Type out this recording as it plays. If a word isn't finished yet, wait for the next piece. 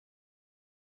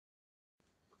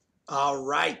All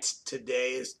right,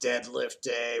 today is deadlift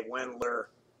day, Wendler,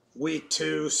 week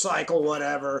 2, cycle,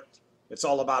 whatever. It's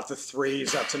all about the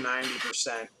threes up to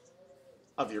 90%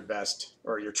 of your best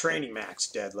or your training max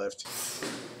deadlift.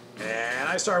 And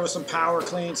I started with some power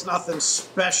cleans. Nothing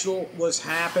special was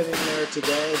happening there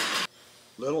today.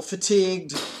 Little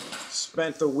fatigued.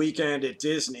 Spent the weekend at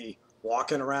Disney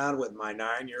walking around with my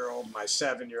 9-year-old, my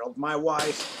 7-year-old, my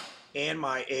wife, and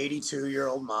my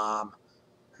 82-year-old mom,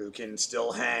 who can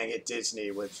still hang at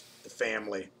Disney with the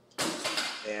family.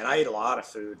 And I ate a lot of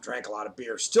food, drank a lot of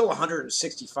beer, still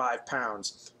 165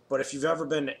 pounds. But if you've ever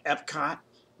been to Epcot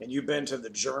and you've been to the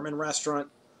German restaurant,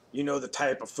 you know the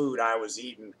type of food I was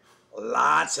eating.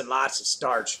 Lots and lots of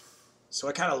starch. So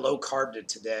I kind of low carbed it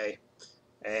today.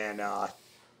 And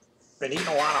been eating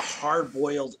a lot of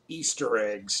hard-boiled Easter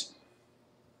eggs,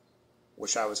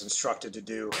 which I was instructed to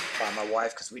do by my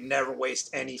wife because we never waste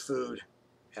any food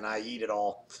and I eat it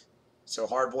all. So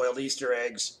hard-boiled Easter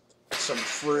eggs, some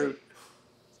fruit,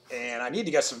 and I need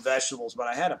to get some vegetables, but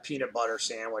I had a peanut butter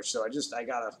sandwich, so I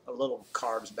got a little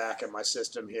carbs back in my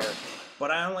system here.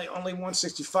 But I only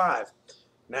 165.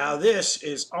 Now this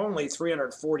is only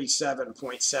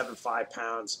 347.75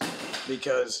 pounds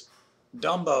because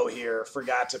Dumbo here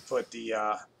forgot to put the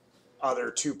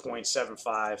other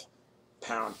 2.75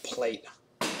 pound plate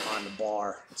on the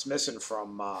bar. It's missing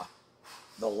from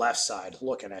the left side.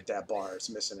 Looking at that bar, it's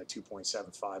missing a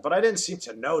 2.75, but I didn't seem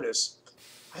to notice.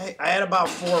 I had about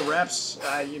 4 reps.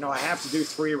 I have to do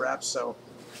 3 reps, so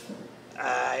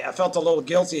I felt a little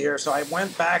guilty here, so I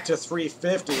went back to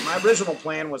 350. My original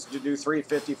plan was to do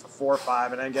 350 for 4 or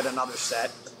 5 and then get another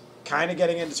set. Kind of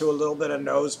getting into a little bit of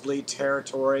nosebleed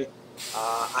territory.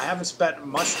 I haven't spent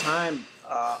much time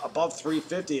above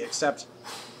 350 except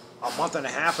a month and a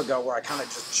half ago where I kind of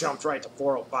just jumped right to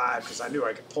 405 because I knew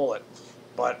I could pull it.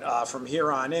 But from here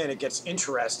on in, it gets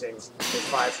interesting at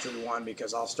 531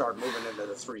 because I'll start moving into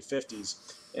the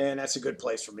 350s. And that's a good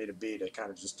place for me to be to kind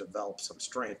of just develop some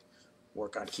strength,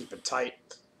 work on keeping tight.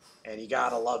 And you got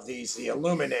to love these, the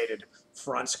Illuminated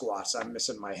front squats. I'm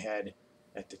missing my head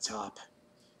at the top.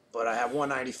 But I have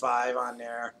 195 on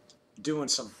there, doing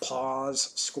some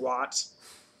pause squats,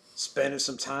 spending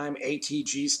some time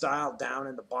ATG style down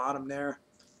in the bottom there.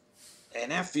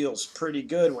 And that feels pretty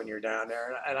good when you're down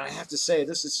there. And I have to say,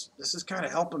 this is kind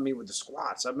of helping me with the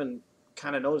squats. I've been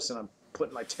kind of noticing I'm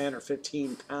putting like 10 or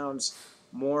 15 pounds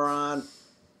more on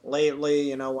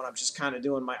lately, when I'm just kind of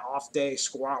doing my off-day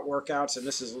squat workouts. And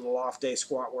this is a little off-day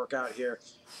squat workout here.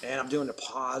 And I'm doing the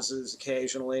pauses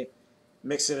occasionally,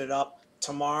 mixing it up.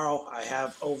 Tomorrow, I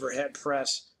have overhead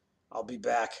press. I'll be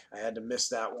back. I had to miss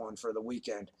that one for the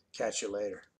weekend. Catch you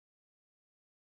later.